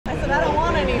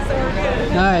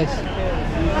Nice. I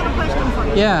have a question for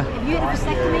you. Yeah. Have you had a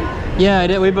vasectomy? Yeah, I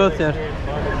did. We both did.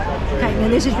 Okay, now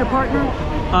this is your partner?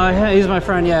 He's my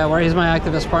friend, yeah, where he's my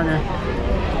activist partner.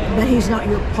 But he's not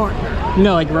your partner?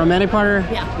 No, like romantic partner?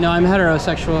 Yeah. No, I'm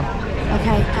heterosexual.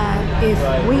 Okay, if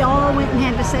we all went and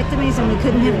had vasectomies and we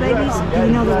couldn't have babies, do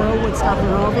you know the world would stop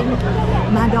evolving?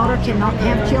 My daughter cannot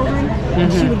have children,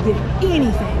 and she would give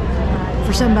anything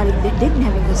for somebody that didn't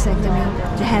have a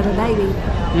vasectomy to have a baby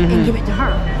and give it to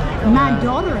her. My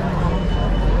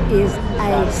daughter-in-law is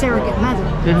a surrogate mother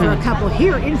for a couple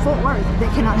here in Fort Worth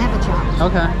that cannot have a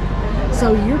child. Okay.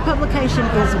 So your publication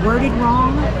is worded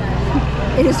wrong.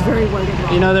 It is very worded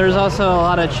wrong. You know, there's also a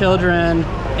lot of children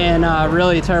in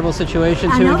really terrible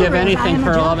situations who would give anything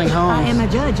for a loving home. I am a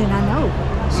judge, and I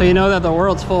know. So you know that the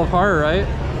world's full of horror, right?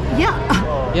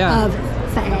 Yeah. Yeah. Of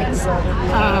fags.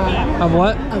 Of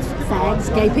what? Of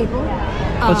fags, gay people.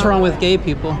 What's wrong with gay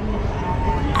people?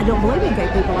 I don't believe in gay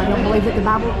people. I don't believe that the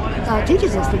Bible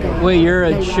teaches us to gay. Wait, you're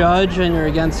a judge and you're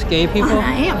against gay people?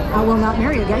 I am. I will not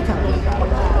marry a gay couple.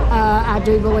 I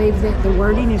do believe that the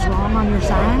wording is wrong on your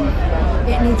sign.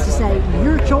 It needs to say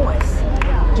your choice.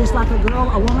 Just like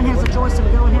a woman has a choice of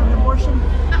going and have an abortion.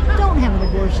 Don't have an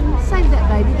abortion. Save that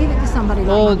baby. Give it to somebody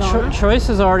like my daughter. Choice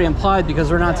is already implied because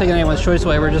we're not taking anyone's choice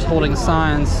away. We're just holding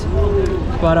signs.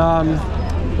 But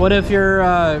what if you're,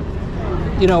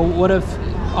 what if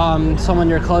someone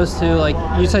you're close to, like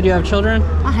you said you have children?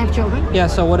 I have children. Yeah,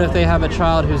 so what if they have a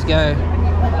child who's gay?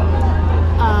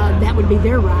 That would be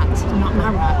their rights, not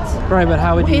my rights. Right, but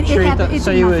how would you treat that?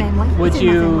 So you would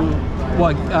you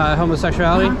what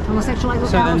homosexuality? Homosexuality.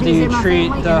 So then, do you treat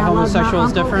the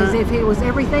homosexuals different? As if it was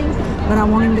everything, but I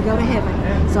want him to go to heaven.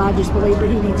 So I just believe that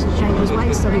he needs to change his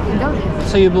ways so he can go to heaven.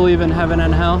 So you believe in heaven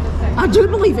and hell? I do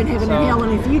believe in heaven and hell,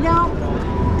 and if you don't,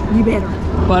 you better.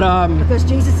 But because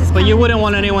Jesus is. But you wouldn't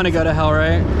want anyone to go to hell,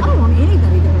 right? I don't want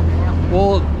anybody to go to hell.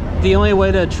 Well, the only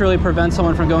way to truly prevent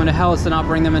someone from going to hell is to not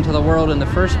bring them into the world in the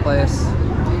first place.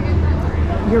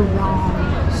 You're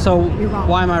wrong. So You're wrong.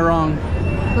 Why am I wrong?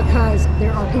 Because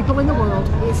there are people in the world,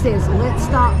 it says, let's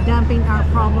stop dumping our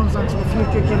problems onto the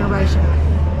future generation.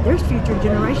 There's future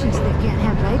generations that can't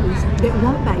have babies, that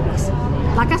want babies.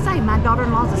 Like I say, my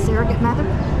daughter-in-law is a surrogate mother,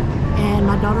 and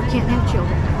my daughter can't have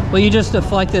children. Well, you just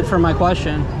deflected from my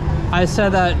question. I said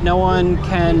that no one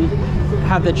can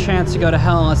have the chance to go to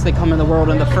hell unless they come in the world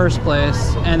in the first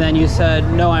place, and then you said,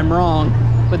 no, I'm wrong.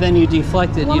 But then you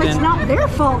deflected. Well, you it's not their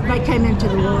fault they came into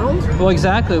the world. Well,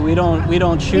 exactly. We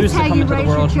don't choose to come into the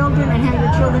world. It's how you raise your children and how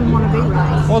your children want to be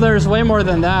raised. Well, there's way more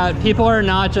than that. People are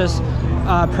not just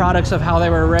products of how they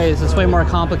were raised. It's way more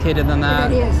complicated than that.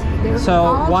 It is.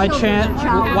 So why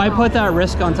put that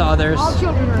risk onto others? All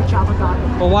children are a child of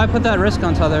God. Well, why put that risk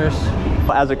onto others?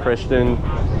 As a Christian,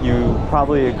 you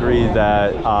probably agree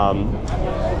that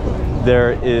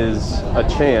there is a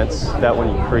chance that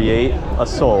when you create a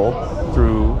soul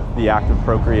through the act of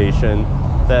procreation,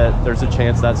 that there's a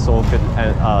chance that soul could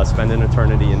spend an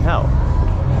eternity in hell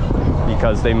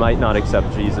because they might not accept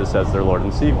Jesus as their Lord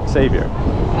and Savior.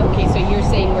 Okay, so you're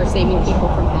saying we're saving people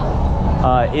from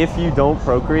hell? If you don't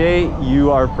procreate,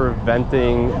 you are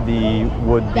preventing the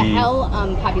would-be... The hell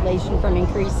population from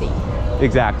increasing.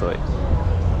 Exactly.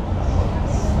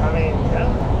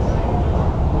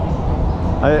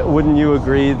 Wouldn't you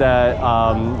agree that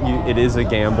it is a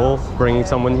gamble bringing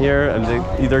someone here, and they're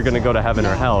either going to go to heaven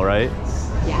or hell, right?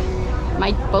 Yeah.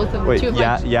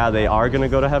 Yeah, they are going to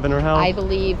go to heaven or hell? I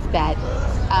believe that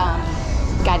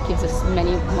God gives us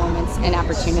many moments and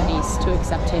opportunities to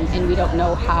accept Him, and we don't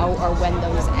know how or when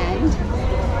those end.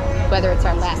 Whether it's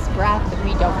our last breath,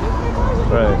 we don't know.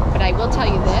 Right. But I will tell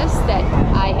you this, that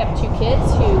I have 2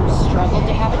 kids who struggled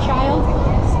to have a child,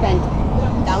 spent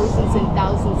thousands and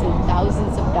thousands and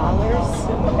thousands of dollars,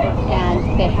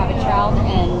 and they have a child,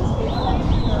 and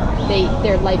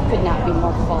their life could not be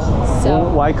more full. So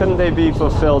well, why couldn't they be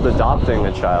fulfilled adopting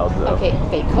a child, though? Okay,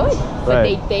 they could, but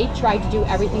right. they tried to do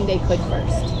everything they could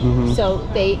first. So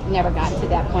they never got to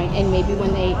that point, and maybe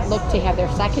when they look to have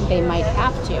their second, they might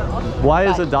have to. Why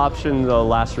is adoption the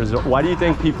last resort? Why do you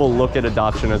think people look at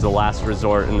adoption as a last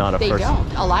resort and not a first? They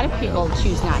don't. A lot of people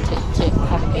choose not to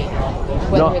have a baby.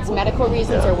 Whether it's medical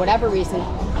reasons or whatever reason,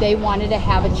 they wanted to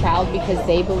have a child because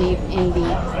they believe in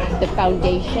the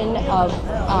foundation of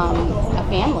a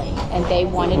family, and they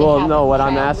wanted to have a child. Well, no, what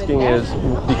I'm asking is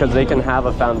because they can have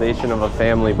a foundation of a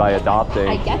family by adopting.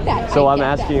 I get that. So I'm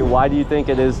asking, why do you think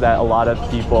it is that a lot of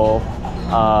people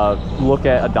look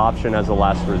at adoption as a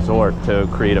last resort to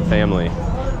create a family?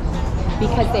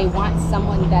 Because they want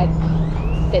someone that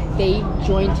they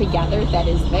join together that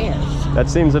is theirs. That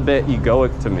seems a bit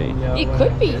egoic to me. It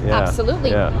could be,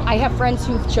 absolutely. Yeah. I have friends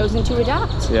who've chosen to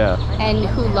adopt and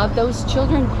who love those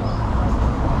children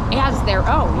as their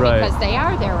own because they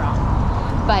are their own.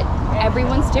 But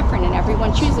everyone's different and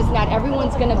everyone chooses. Not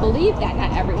everyone's going to believe that.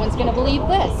 Not everyone's going to believe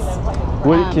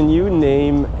this. Can you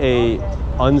name a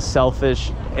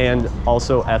unselfish and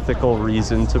also ethical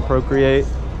reason to procreate?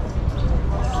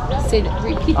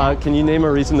 Repeat that. Can you name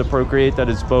a reason to procreate that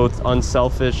is both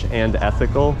unselfish and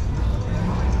ethical?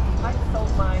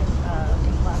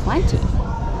 Plenty.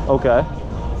 Okay.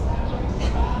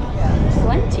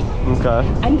 Plenty. Okay.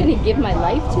 I'm going to give my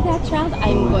life to that child.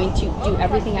 I'm going to do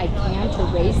everything I can to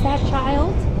raise that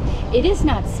child. It is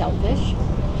not selfish.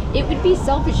 It would be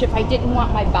selfish if I didn't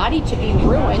want my body to be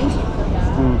ruined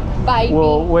by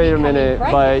wait a minute,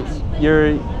 pregnant. but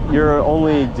you're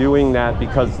only doing that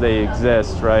because they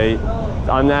exist, right?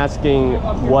 I'm asking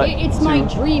what it's my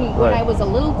dream when I was a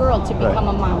little girl to become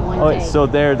a mom one day. So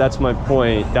that's my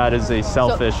point. That is a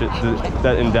selfish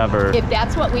that endeavor. If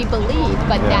that's what we believe,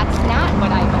 but that's not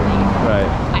what I believe. Right.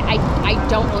 I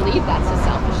don't believe that's a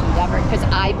selfish endeavor because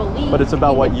I believe. But it's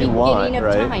about what you want,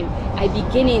 right?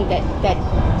 That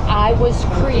I was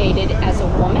created as a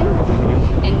woman,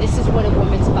 and this is what a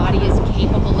woman's body is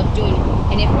capable of doing.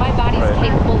 And if my body is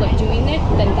capable of doing it,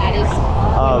 then that is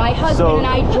when my husband and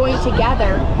I join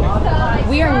together.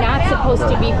 We are not supposed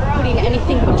to be putting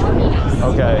anything between us.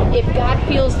 Okay. If God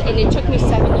feels, and it took me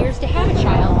 7 years to have a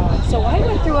child, so I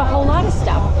went through a whole lot of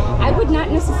stuff. I would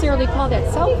not necessarily call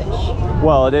that selfish.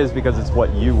 Well, it is because it's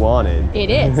what you wanted. It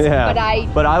is. Yeah.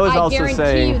 But I was also guarantee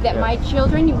saying you that my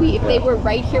children, if they were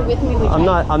right here with me, I'm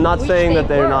not saying that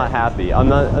they're not happy. I'm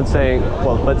not saying,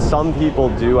 but some people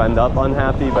do end up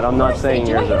unhappy, but I'm not saying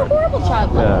yours I had a horrible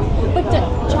childhood. But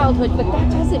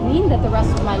that doesn't mean that the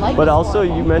rest of my life But is also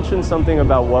horrible. you mentioned something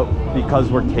about because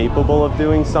we're capable of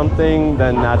doing something,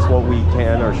 then that's what we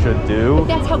can or should do. But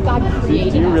that's how God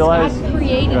created do you us. realize, God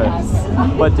created us.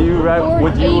 But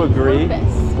would you agree?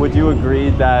 Purpose. Would you agree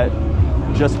that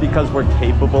just because we're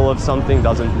capable of something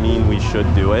doesn't mean we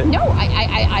should do it? No,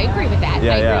 I agree with that.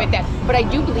 I agree with that. But I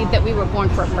do believe that we were born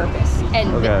for a purpose,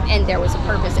 and there was a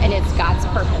purpose, and it's God's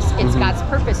purpose. It's God's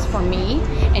purpose for me,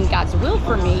 and God's will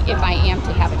for me if I am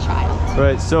to have a child.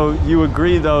 Right. So you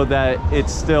agree, though, that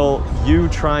it's still you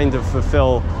trying to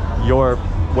fulfill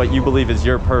what you believe is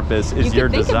your purpose, is your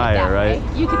desire, right?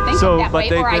 You could think of that way,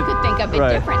 or I could think of it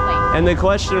differently. And the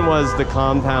question was the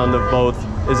compound of both.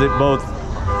 Is it both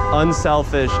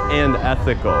unselfish and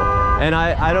ethical? And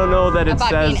I don't know that it About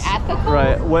says being ethical?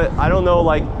 right. I don't know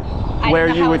where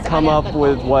you would come up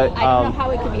with what. I don't know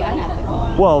how it could be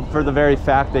unethical. Well, for the very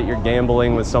fact that you're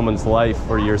gambling with someone's life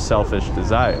for your selfish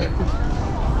desire.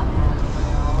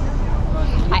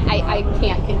 I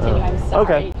can't continue. I'm sorry.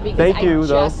 Okay. Thank you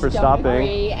though for stopping.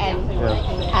 Agree, and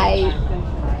I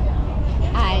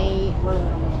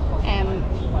am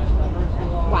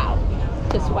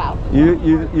just wow.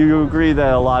 You agree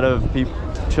that a lot of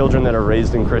children that are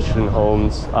raised in Christian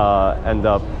homes end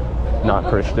up not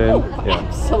Christian? Oh, yeah.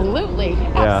 Absolutely.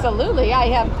 I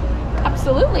have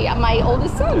my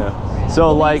oldest son. Yeah.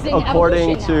 So like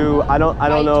according to I don't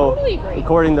know, totally agree.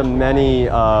 according to many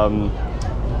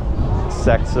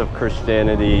sects of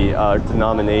Christianity,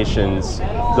 denominations,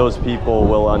 those people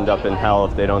will end up in hell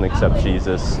if they don't accept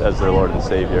Jesus as their Lord and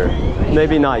Savior.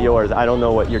 Maybe not yours. I don't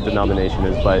know what your denomination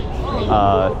is, but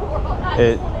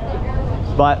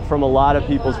but from a lot of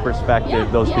people's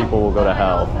perspective, those people will go to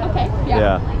hell. Okay.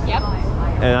 Yeah. Yep.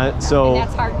 And that's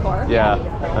hardcore. Yeah.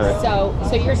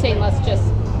 So you're saying let's just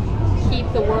keep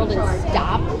the world and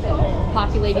stop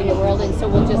populating the world, and so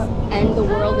we'll just end the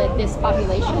world at this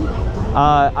population?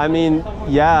 I mean,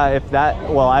 yeah,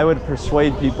 I would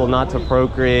persuade people not to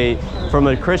procreate. From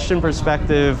a Christian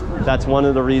perspective, that's one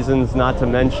of the reasons, not to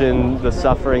mention the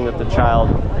suffering that the child,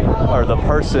 or the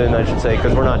person, I should say,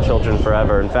 because we're not children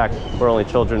forever. In fact, we're only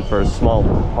children for a small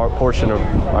portion of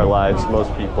our lives,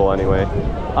 most people anyway.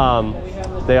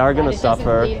 They are going to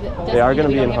suffer. They are going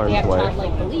to be in harm's way.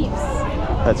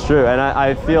 That's true. And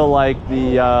I feel like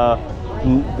the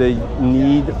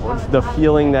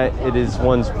feeling that it is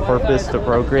one's purpose to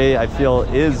procreate, I feel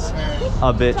is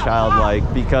a bit childlike,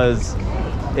 because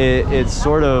it's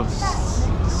sort of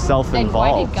self-involved. And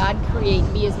why did God create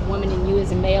me as a woman and you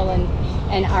as a male,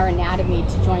 and our anatomy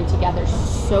to join together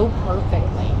so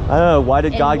perfectly? I don't know, why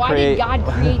did God create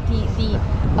the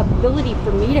ability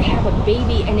for me to have a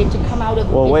baby and it to come out of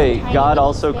God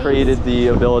also created the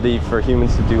ability for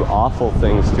humans to do awful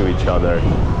things to each other.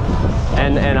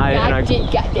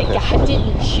 God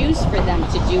didn't choose for them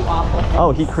to do awful things.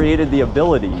 Oh, he created the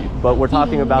ability, but we're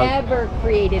talking about... He never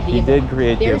created the ability. He did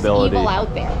create the ability. There's evil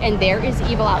out there, and there is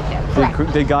evil out there.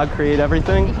 Correct. Did God create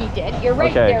everything? He did. You're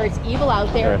right. Okay. There is evil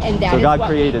out there, and that so is God what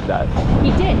created that.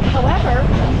 He did. However,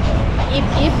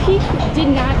 if he did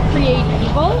not create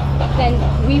evil, then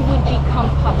we would become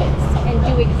puppets and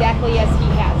do exactly as he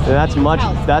has. And that's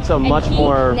much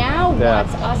more... now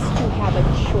wants us to have a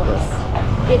choice.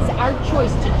 It's our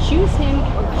choice to choose him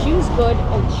or choose good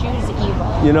or choose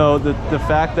evil. You know, the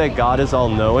fact that God is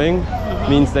all-knowing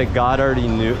means that God already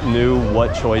knew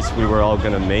what choice we were all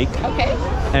going to make. Okay.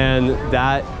 And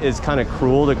that is kind of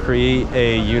cruel to create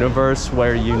a universe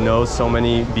where you know so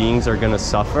many beings are going to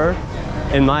suffer.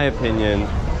 In my opinion,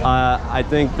 I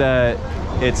think that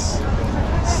it's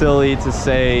silly to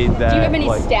say that... Do you have any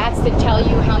stats that tell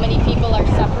you how many people are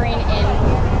suffering in,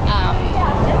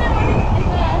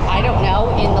 I don't know,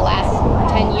 in the last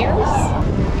 10 years?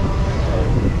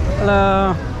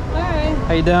 Hello. Hi.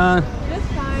 How you doing? Just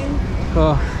fine.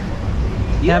 Cool.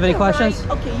 You have any questions?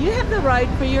 Right, okay, you have the right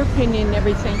for your opinion and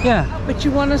everything. Yeah. But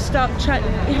you want to stop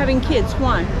having kids.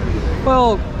 Why?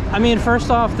 Well, I mean, first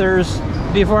off,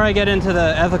 before I get into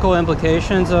the ethical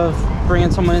implications of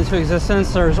bringing someone into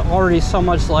existence, there's already so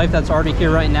much life that's already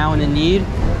here right now and in need.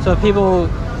 So if people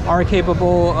are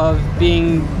capable of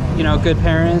being, you know, good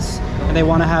parents and they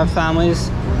want to have families,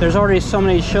 there's already so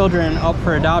many children up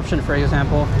for adoption, for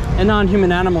example, and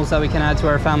non-human animals that we can add to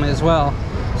our family as well.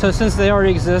 So since they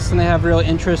already exist and they have real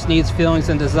interests, needs, feelings,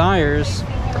 and desires,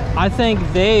 I think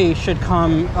they should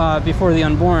come before the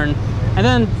unborn. And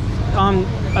then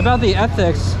about the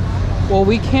ethics, well,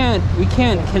 we can't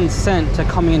consent to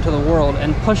coming into the world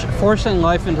and forcing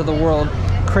life into the world,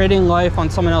 creating life on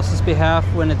someone else's behalf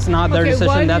when it's not their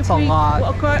decision. That's a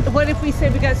lot. What if we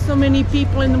say we got so many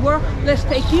people in the world, let's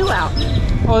take you out?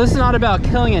 Well, this is not about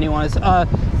killing anyone. It's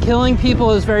killing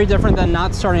people is very different than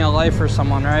not starting a life for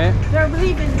someone, right? They're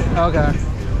leaving. Okay.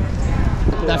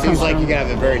 It seems like you can have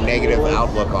a very negative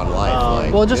outlook on life.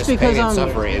 Like, well, just because pain and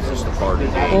suffering is just a part of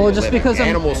it. Well, just because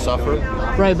animals suffer.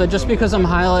 Right, but just because I'm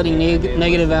highlighting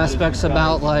negative aspects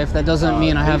about life, that doesn't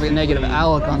mean I have a negative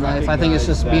outlook on life. I think it's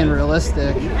just being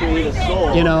realistic.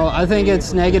 You know, I think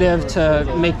it's negative to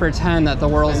make pretend that the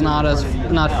world's not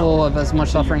full of as much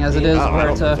suffering as it is,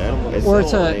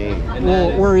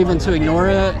 or even to ignore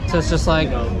it. To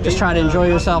just try to enjoy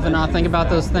yourself and not think about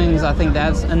those things. I think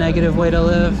that's a negative way to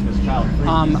live.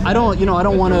 I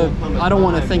don't want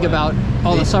to think about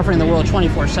all the suffering in the world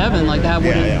 24/7. Like that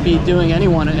wouldn't be doing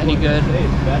anyone any good.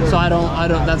 So I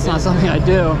don't. That's not something I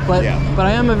do. But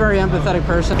I am a very empathetic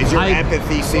person. Is your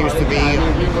empathy seems to be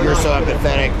you're so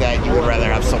empathetic that you would rather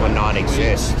have someone not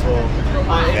exist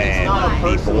than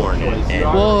be born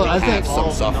and have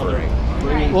some suffering.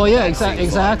 Well, yeah,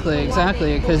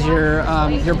 exactly, because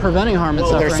you're preventing harm and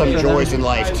suffering. There's some joys in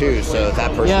life too, so if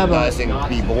that person doesn't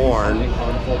be born,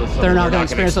 they're not going to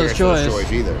experience those joys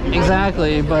either.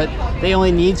 Exactly, but they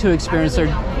only need to experience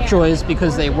their joys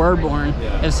because they were born.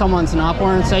 If someone's not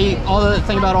born,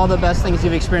 think about all the best things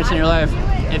you've experienced in your life.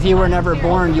 If you were never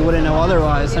born, you wouldn't know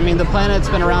otherwise. I mean, the planet's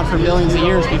been around for billions of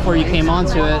years before you came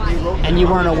onto it, and you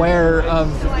weren't aware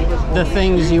of the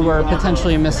things you were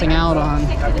potentially missing out on.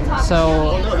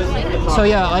 So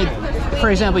yeah, like, for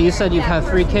example, you said you've had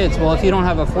 3 kids. Well, if you don't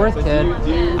have a 4th kid,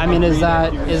 I mean, is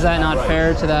that not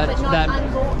fair to that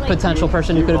potential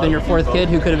person who could have been your 4th kid,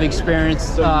 who could have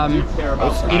experienced, in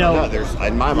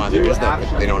my mind, there is no,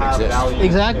 they don't exist.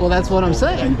 Exactly. Well, that's what I'm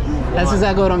saying. That's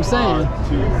exactly what I'm saying.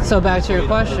 So back to your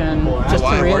question, just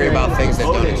why to reiterate. worry about things that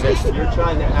don't exist?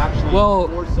 Well,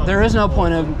 there is no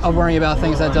point of worrying about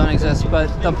things that don't exist, but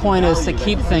the point is to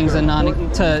keep things and not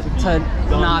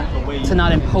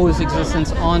impose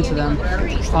existence onto them.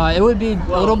 It would be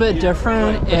a little bit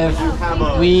different if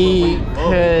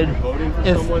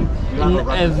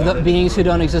the beings who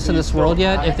don't exist in this world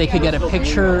yet, if they could get a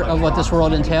picture of what this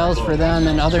world entails for them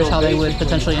and others, how they would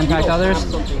potentially impact others,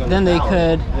 then they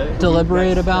could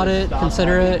deliberate about it,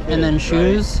 consider it, and then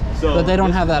choose. But they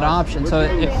don't have that option. So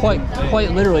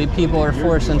quite literally, people are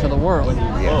forced into the world.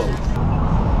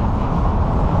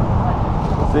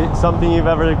 Is it something you've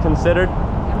ever considered?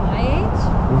 My age?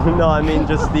 No, I mean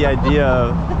just the idea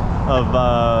of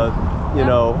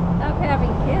Of having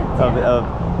kids.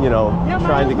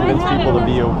 trying to convince people to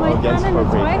be against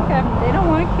procreation. They don't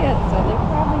want kids, so they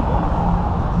probably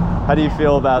won't. How do you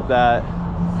feel about that?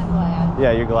 I'm glad.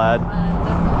 Yeah, you're glad?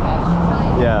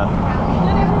 Yeah.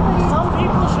 Some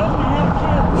people shouldn't have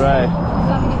kids. Right.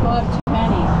 Some people have too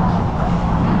many.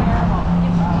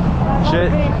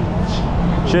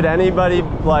 Should anybody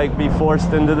be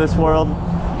forced into this world?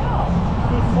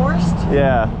 Be forced?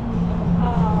 Yeah.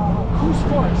 Who's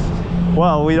forced?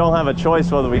 Well, we don't have a choice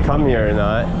whether we come here or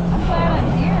not. I'm glad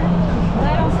I'm here, but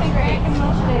I don't think I can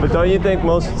most days. But don't you think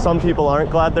some people aren't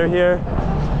glad they're here?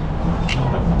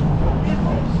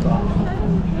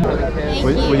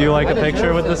 Would you like a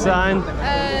picture with the sign? Sure.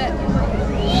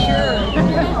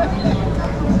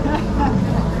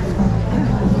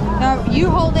 No, you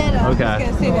hold it. I'm Okay. just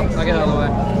gonna sit next to I'll get out of the way.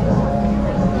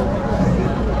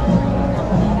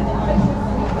 All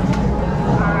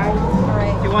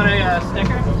right. You want a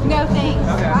sticker? No thanks.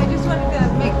 I just wanted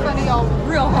to make fun of y'all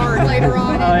real hard later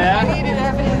on. Oh, yeah? I needed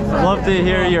evidence. I'd love to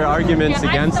hear your arguments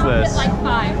against this. Like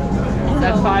 5.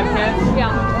 That's 5 kids?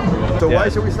 Yeah. So why Yeah.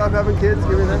 should we stop having kids?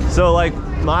 Give me that. So like,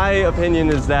 my opinion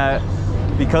is that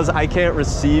because I can't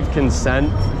receive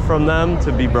consent from them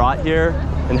to be brought here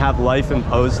and have life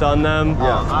imposed on them,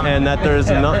 and that there's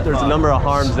a number of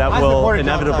harms that will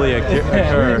inevitably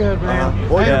occur.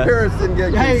 Well, Yeah. your parents didn't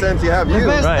get consent to have you.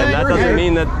 Right, and that doesn't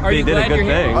mean that they did a good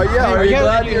thing. Oh yeah, are you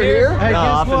glad you're here? Hey, No,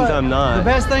 guess often what? I'm not. The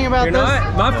best thing about You're this,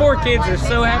 not? My 4 kids are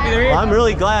so happy they're here. I'm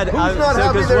really glad. Who's not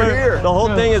happy 'cause they're here? The whole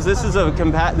thing is this is a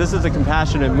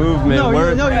compassionate movement. No,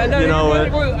 We're, no, you know,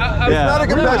 It's not a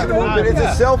compassionate movement. It's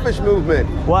a selfish movement.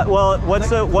 What? Well,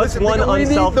 what's Listen, one we need-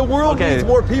 unselfish? the world needs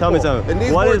more people. Tell me something. It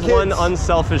needs What more is one kids.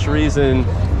 unselfish reason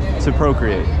to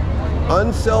procreate?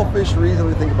 Unselfish reason.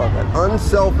 Let me think about that.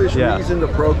 Unselfish Yeah. reason to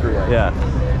procreate. Yeah.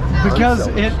 because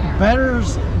Unselfish. it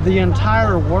betters the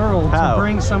entire world How? to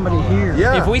bring somebody here.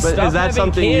 Yeah. If we But stop is that having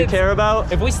something kids, you care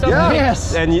about? If we stop Yeah. having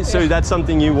Yes. And so that's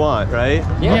something you want, right?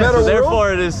 Yeah. Yes. Better So world?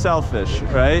 therefore, it is selfish,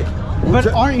 right?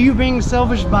 But aren't you being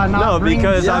selfish by not No, bringing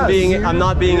because Yes. I'm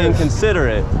not being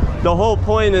inconsiderate. The whole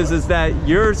point is that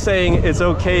you're saying it's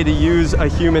okay to use a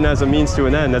human as a means to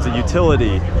an end, as a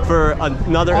utility for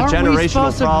another Aren't we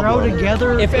generational supposed to grow problem.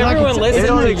 together? If Like everyone it's listened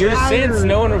don't to your exist. sense,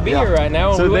 no one would be here right now.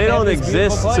 and So we they wouldn't don't have this exist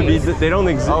beautiful to be. place. They don't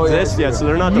Oh, yeah. exist yet, so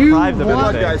they're not You deprived of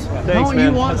want- anything. guys. Thanks, Don't you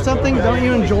man. want something? Don't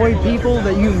you enjoy people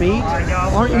that you meet?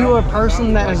 Aren't you a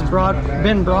person that has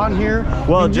been brought here?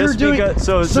 Well, And you're just doing- because.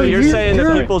 So you're saying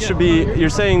that people should be. You're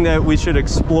saying that we should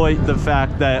exploit the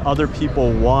fact that other people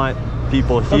want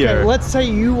people here. Okay, let's say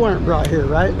you weren't brought here,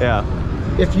 right? Yeah.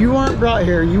 If you weren't brought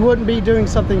here, you wouldn't be doing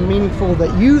something meaningful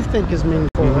that you think is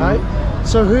meaningful, right?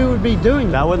 So who would be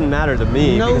doing That wouldn't matter to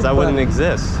me because I wouldn't Nobody.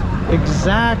 exist.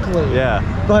 Exactly. Yeah.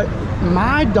 But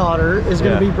my daughter is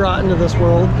going to Yeah. be brought into this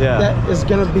world Yeah. that is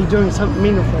going to be doing something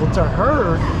meaningful to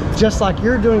her, just like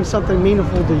you're doing something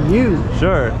meaningful to you.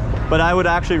 Sure. But I would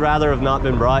actually rather have not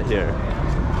been brought here.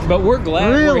 But we're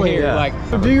glad Really? we're here. Yeah. Like,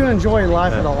 Do you enjoy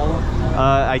life at all?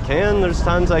 I can. There's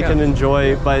times I can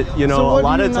enjoy, but you know, So a what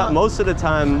lot do of you time, not- most of the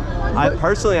time, I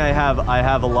personally I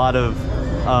have a lot of,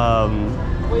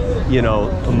 you know,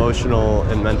 emotional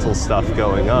and mental stuff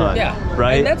going on. yeah,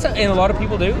 Right. And a lot of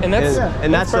people do, and that's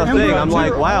And that's the perfectly thing. fine, I'm too.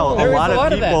 like, wow, There a is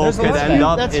lot of that. people There's a could lot of end that.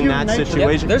 up That's in human that nature.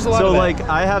 situation. Yep, there's a lot so of that. like,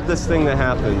 I have this thing that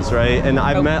happens, right? And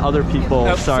I've met other people.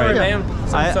 Oh, sorry, ma'am.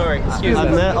 So sorry. Excuse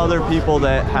I've me. met other people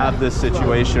that have this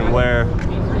situation where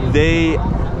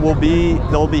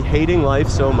they'll be hating life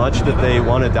so much that they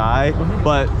want to die,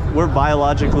 but we're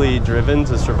biologically driven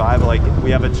to survive. Like,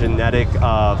 we have a genetic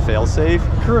fail-safe,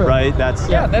 Correct. right? That's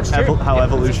true. how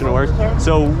evolution works.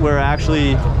 So we're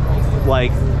actually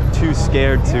like too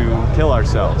scared to kill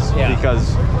ourselves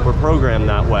because we're programmed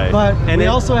that way. But and we it-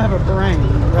 also have a brain.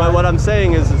 Right? But what I'm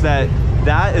saying is that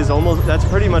that's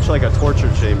pretty much like a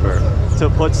torture chamber to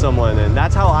put someone in.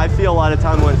 That's how I feel a lot of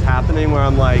time when it's happening, where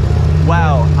I'm like,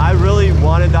 wow, I really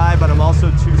want to die, but I'm also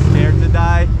too scared to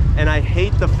die. And I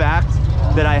hate the fact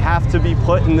that I have to be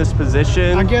put in this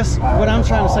position. I guess what I'm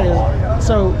trying to say is,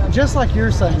 so just like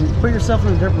you're saying, put yourself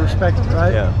in a different perspective,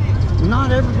 right? Yeah.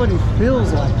 Not everybody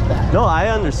feels like that. No, I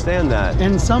understand that.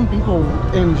 And some people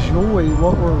enjoy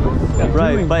what we're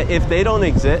Right, doing. but if they don't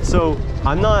exist, so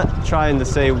I'm not trying to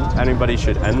say anybody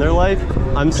should end their life.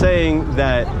 I'm saying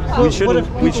that Well, we shouldn't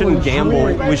what if people gamble.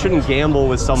 enjoy- We shouldn't gamble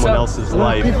with someone else's What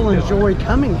life. if people enjoy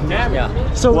coming here? Yeah.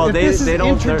 So Well, if they- this is they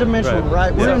don't- they're- interdimensional,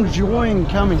 right, right? We're yeah. enjoying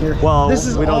coming here. Well, this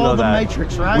is we don't all know the that.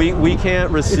 Matrix, right? We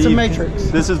can't receive. matrix.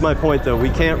 This is my point, though. We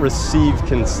can't receive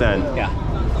consent. Yeah.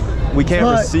 We can't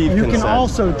but receive you consent. can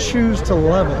also choose to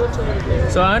love it.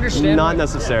 So I understand. Not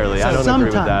necessarily. I don't agree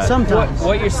with that. Sometimes.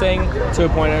 What you're saying, to a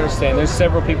point, I understand. There's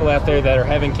several people out there that are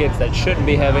having kids that shouldn't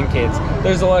be having kids.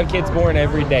 There's a lot of kids born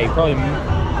every day, probably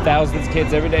thousands of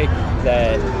kids every day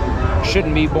that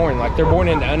shouldn't be born. Like, they're born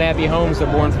into unhappy homes.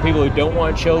 They're born for people who don't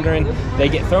want children. They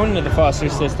get thrown into the foster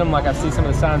system, like I see some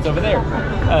of the signs over there.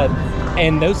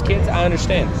 And those kids, I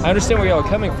understand. I understand where y'all are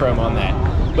coming from on that.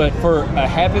 But for a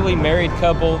happily married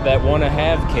couple that want to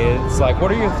have kids, like,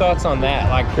 what are your thoughts on that?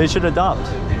 Like, They should adopt.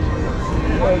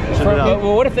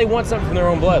 Well, what if they want something from their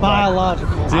own blood?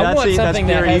 Biological. See, I want that's something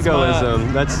pure that has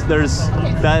egoism.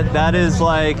 That is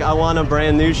like, I want a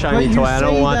brand new shiny But you toy. I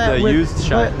don't say want that the with- used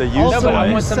but the used also toy. I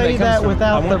you want something say that that comes from-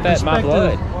 without I the want that in my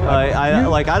perspective.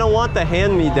 blood. I don't want the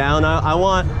hand me down. I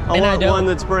want don't. one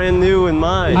that's brand new in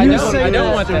mine. I You don't, say I don't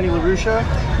that- want that. LaRusha?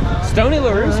 Stony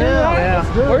LaRusse? Yeah.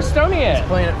 Where's Stony at?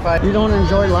 Playing at 5. You don't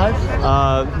enjoy life?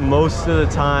 Most of the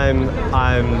time,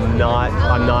 I'm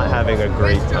not having a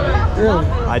great time. Really?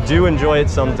 I do enjoy it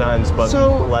sometimes, but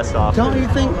So, less often. don't you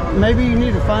think maybe you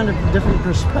need to find a different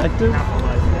perspective?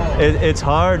 It's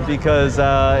hard because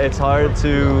it's hard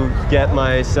to get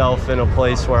myself in a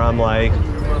place where I'm like,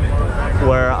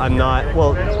 where I'm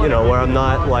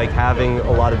not like having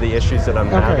a lot of the issues that I'm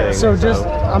having. Okay, so just,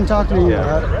 I'm talking to you,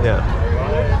 yeah, right? yeah.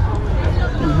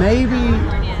 Maybe,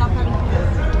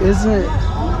 isn't it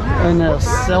in a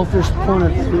selfish point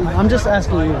of view? I'm just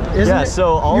asking you. Isn't Yeah, it?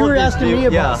 so all you of were this asking me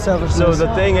about selfishness. So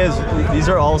the thing is, these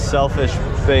are all selfish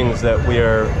things that we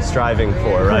are striving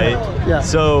for, right? Correct, yeah.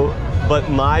 So, but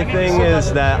my thing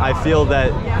is that I feel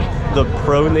that the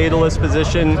pro-natalist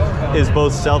position is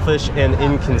both selfish and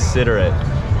inconsiderate,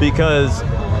 because,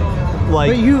 like,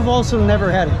 But you've also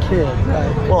never had a kid,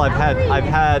 right? well, I've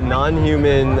had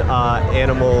non-human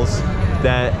animals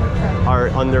that are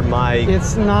under my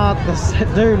It's not the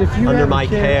dude. If you Under have a my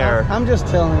kid, care. I'm just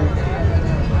telling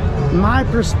you. My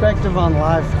perspective on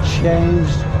life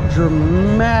changed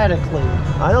dramatically.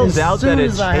 I don't as doubt soon that it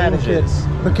as I had a kid. changes.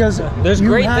 Because There's you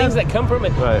great have- things that come from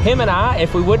it. Right. Him and I,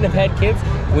 if we wouldn't have had kids,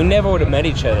 we never would have met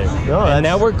each other. No, and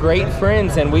now that's- we're great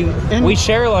friends, and we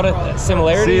share a lot of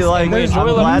similarities. See, like, and we I'm enjoy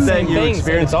a lot glad of the that same you things.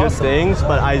 experience and good it's awesome. things,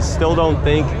 but I still don't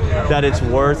think that it's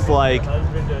worth, like,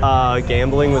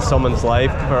 gambling with someone's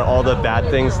life for all the bad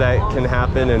things that can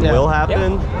happen and will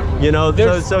happen. You know,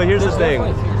 so here's the there's thing.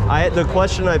 definitely- The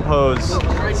question I pose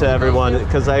to everyone,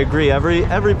 because I agree,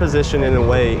 every position in a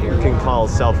way you can call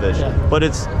selfish, but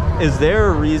is there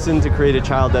a reason to create a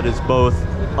child that is both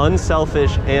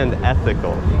unselfish and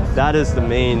ethical? That is the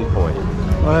main point.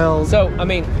 Well, So, I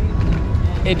mean,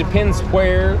 it depends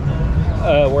where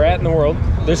we're at in the world.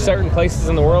 There's certain places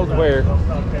in the world where,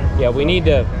 we need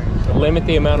to limit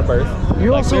the amount of birth.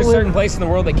 You also there's live- certain places in the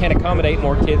world that can't accommodate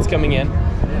more kids coming in.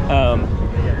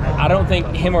 I don't think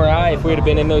him or I, if we would have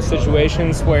been in those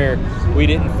situations where we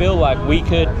didn't feel like we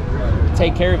could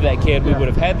take care of that kid, we would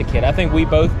have had the kid. I think we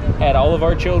both had all of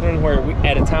our children where we,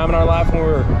 at a time in our life when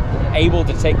we were able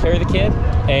to take care of the kid,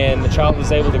 and the child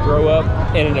was able to grow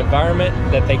up in an environment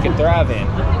that they could thrive in.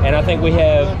 And I think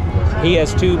he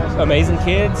has 2 amazing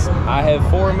kids. I have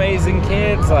 4 amazing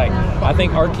kids. Like, I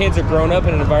think our kids are grown up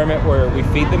in an environment where we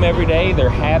feed them every day. They're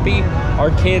happy.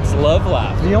 Our kids love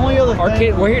life. the only other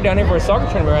thing, We're here down here for a soccer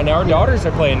tournament right now. Our daughters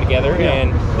are playing together,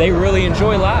 and they really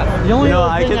enjoy life. the only You know,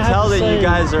 other I thing can have tell to that say- you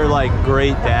guys are like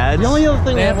great dads. The only other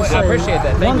thing I Man, have to I say, appreciate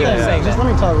that. Thank one you for thing, saying just that.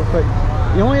 let me talk real quick.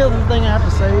 The only other thing I have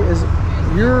to say is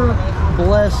you're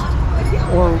blessed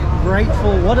or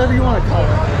grateful, whatever you want to call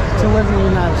it, to live in the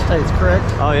United States, correct?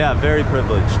 Oh yeah, very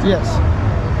privileged. Yes.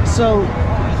 So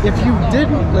if you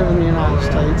didn't live in the United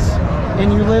States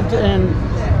and you lived in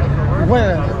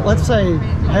wherever, let's say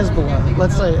Hezbollah,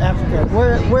 let's say Africa,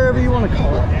 wherever you want to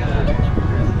call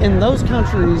it, in those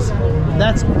countries,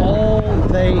 that's all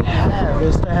they have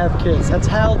is to have kids. That's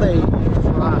how they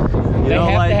thrive. They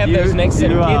have to have those next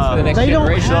set of kids for the next They don't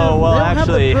generation. have, well, they don't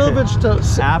actually, have the privilege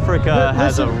to. Africa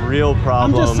has a listen, real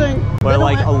problem I'm just saying, where they don't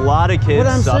like have- a lot of kids what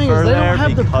I'm suffer saying is they there don't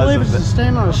have the because privilege of to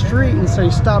stand on a street and say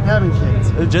stop having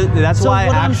kids. That's So why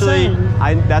what I'm saying-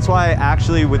 that's why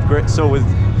actually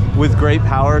with great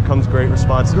power comes great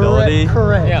responsibility.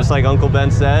 Correct. Yeah. Just like Uncle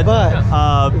Ben said. But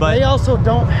but they also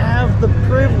don't have the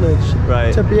privilege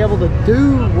Right. to be able to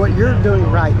do what you're doing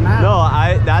right now.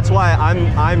 no, that's why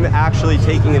I'm actually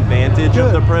taking advantage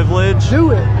of Good. the privilege.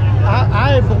 Do it.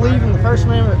 I believe in the First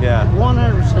Amendment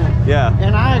 100%. Yeah.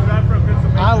 And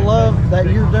I love that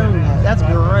you're doing that. That's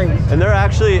great. And they're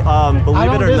actually,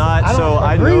 believe it or not, I so don't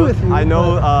I agree know, with you, I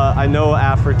know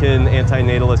African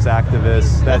anti-natalist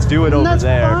activists that do it over that's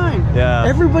there. fine. Yeah.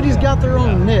 Everybody's got their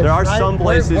own niche. There are right? some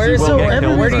places Where you will so get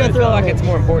killed. where do you got their feel own like niche. it's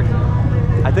more important?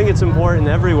 I think it's important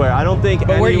everywhere. I don't think.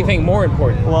 But where do you think more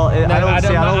important? Well, I don't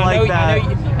like that. I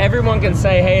know everyone can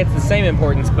say, hey, it's the same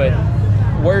importance, but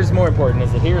where's more important?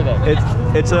 Is it here or there?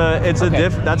 That's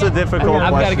a difficult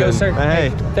I've got to question. go, sir. Hey,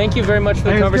 Thank you very much for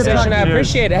the Hey, it was good conversation. talking I to you.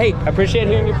 appreciate it. Hey, I appreciate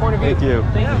hearing your point of view. thank you.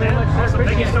 Thank you very much. I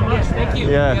appreciate it. Yes, thank you.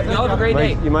 Yeah. Y'all have a great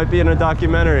day. You might be in a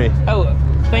documentary. Oh,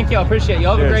 thank you. I appreciate it.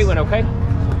 Y'all have a Cheers. great one, okay?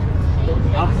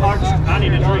 I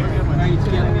need a drink. Are you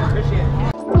together? I appreciate it.